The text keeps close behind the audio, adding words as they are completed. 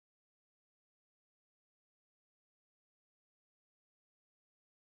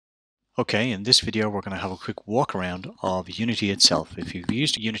Okay, in this video we're going to have a quick walk around of Unity itself. If you've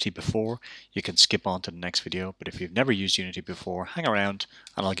used Unity before, you can skip on to the next video, but if you've never used Unity before, hang around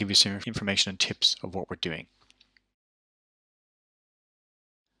and I'll give you some information and tips of what we're doing.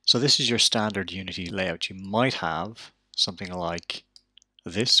 So this is your standard Unity layout. You might have something like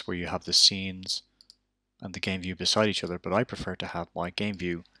this, where you have the scenes and the game view beside each other, but I prefer to have my game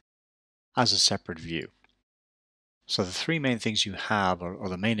view as a separate view. So the three main things you have, or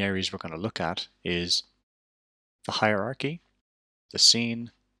the main areas we're going to look at, is the hierarchy, the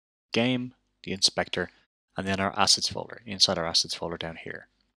scene, game, the inspector, and then our assets folder, inside our assets folder down here.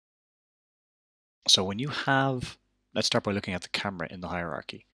 So when you have, let's start by looking at the camera in the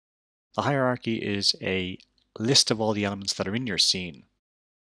hierarchy. The hierarchy is a list of all the elements that are in your scene.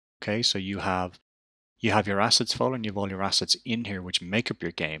 Okay, so you have your assets folder and you have all your assets in here which make up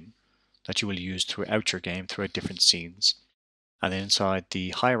your game that you will use throughout your game, throughout different scenes. And then inside the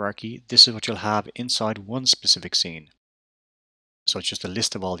hierarchy, this is what you'll have inside one specific scene. So it's just a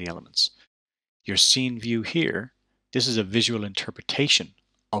list of all the elements. Your scene view here, this is a visual interpretation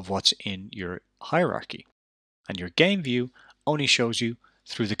of what's in your hierarchy. And your game view only shows you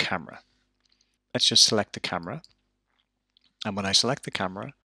through the camera. Let's just select the camera. And when I select the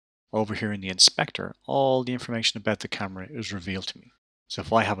camera, over here in the inspector, all the information about the camera is revealed to me. So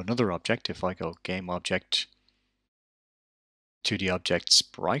if I have another object, if I go game object, 2D object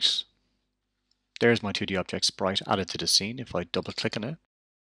sprite, there's my 2D object sprite added to the scene. If I double click on it,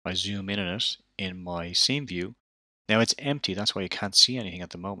 I zoom in on it in my scene view. Now it's empty, that's why you can't see anything at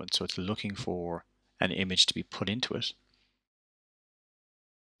the moment, so it's looking for an image to be put into it.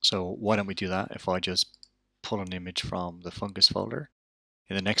 So why don't we do that if I just pull an image from the Fungus folder.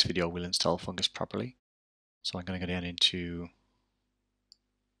 In the next video we'll install Fungus properly. So I'm going to go down into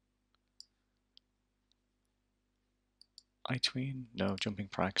iTween, no, Jumping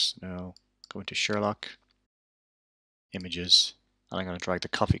Pracs, no, go into Sherlock, Images, and I'm going to drag the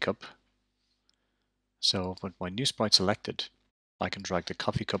coffee cup. So with my new sprite selected, I can drag the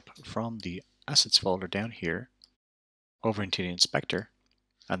coffee cup from the assets folder down here over into the inspector,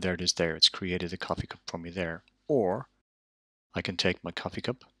 and there it is there. It's created the coffee cup for me there. Or I can take my coffee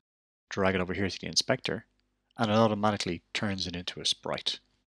cup, drag it over here to the inspector, and it automatically turns it into a sprite.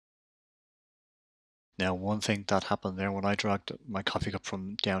 Now one thing that happened there when I dragged my coffee cup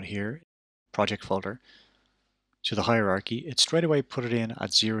from down here, project folder, to the hierarchy, it straight away put it in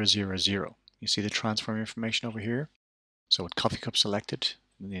at 0, 0, 0. You see the transform information over here? So with coffee cup selected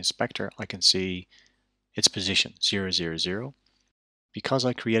in the inspector, I can see its position 0, 0, 0. Because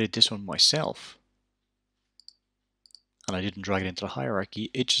I created this one myself and I didn't drag it into the hierarchy,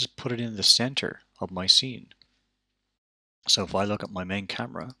 it just put it in the center of my scene. So if I look at my main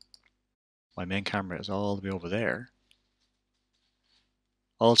camera is all the way over there,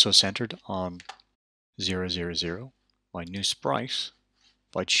 also centered on 0, 0, 0. My new sprite,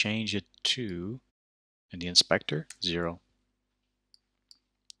 if I change it to, in the inspector, 0,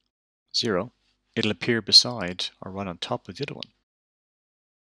 0, it'll appear beside or right on top of the other one.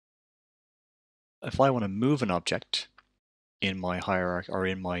 If I want to move an object in my hierarchy or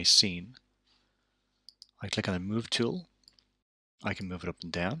in my scene, I click on the move tool. I can move it up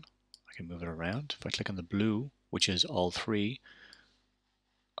and down. I can move it around. If I click on the blue, which is all three,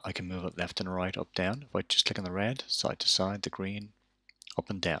 I can move it left and right, up, down. If I just click on the red, side to side, the green, up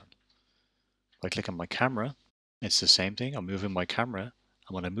and down. If I click on my camera, it's the same thing. I'm moving my camera,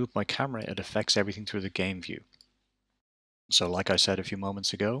 and when I move my camera, it affects everything through the game view. So like I said a few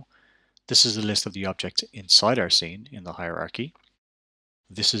moments ago, this is the list of the objects inside our scene in the hierarchy.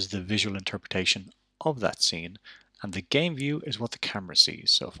 This is the visual interpretation of that scene, and the game view is what the camera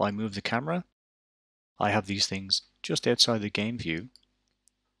sees. So if I move the camera, I have these things just outside the game view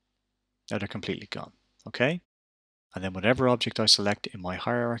that are completely gone. Okay? And then whatever object I select in my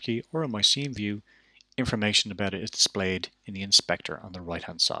hierarchy or in my scene view, information about it is displayed in the inspector on the right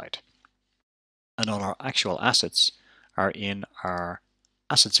hand side. And all our actual assets are in our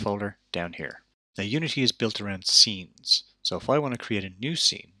assets folder down here. Now Unity is built around scenes. So if I want to create a new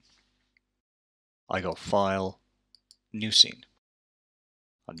scene, I go File, New Scene.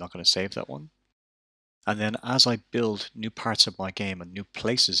 I'm not going to save that one. And then as I build new parts of my game and new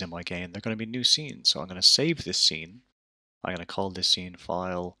places in my game, they're going to be new scenes. So I'm going to save this scene. I'm going to call this scene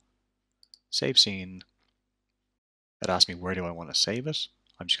File, Save Scene. It asks me where do I want to save it.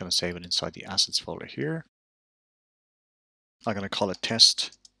 I'm just going to save it inside the Assets folder here. I'm going to call it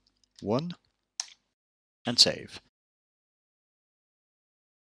Test 1 and save.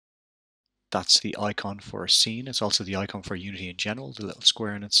 That's the icon for a scene. It's also the icon for Unity in general, the little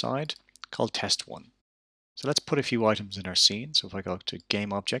square on its side, called Test 1. So let's put a few items in our scene. So if I go to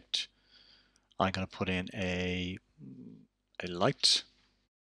Game Object, I'm going to put in a light.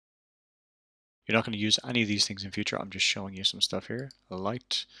 You're not going to use any of these things in future. I'm just showing you some stuff here. A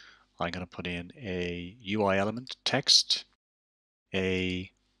light. I'm going to put in a UI element text,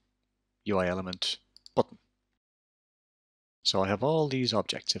 a UI element button. So I have all these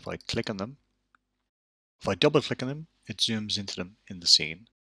objects. If I click on them, if I double click on them, it zooms into them in the scene.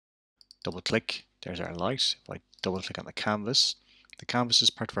 Double click, there's our light. If I double click on the canvas is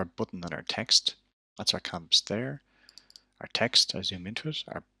part of our button and our text. That's our canvas there. Our text, I zoom into it,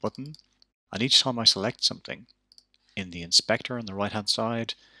 our button. And each time I select something in the inspector on the right hand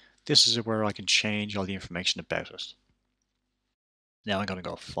side, this is where I can change all the information about it. Now I'm going to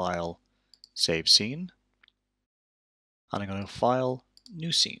go File, Save Scene. And I'm going to File,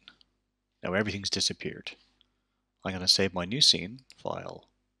 New Scene. Now everything's disappeared. I'm going to save my new scene, File,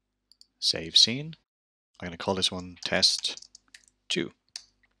 Save Scene. I'm going to call this one Test 2.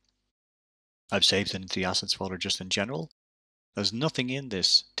 I've saved it into the assets folder just in general. There's nothing in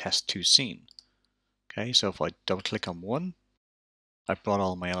this Test 2 scene. Okay, so if I double click on 1, I've brought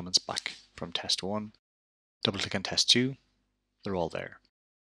all my elements back from Test 1. Double click on Test 2, they're all there.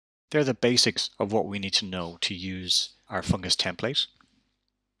 They're the basics of what we need to know to use our Fungus template.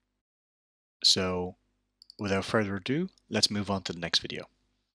 So without further ado, let's move on to the next video.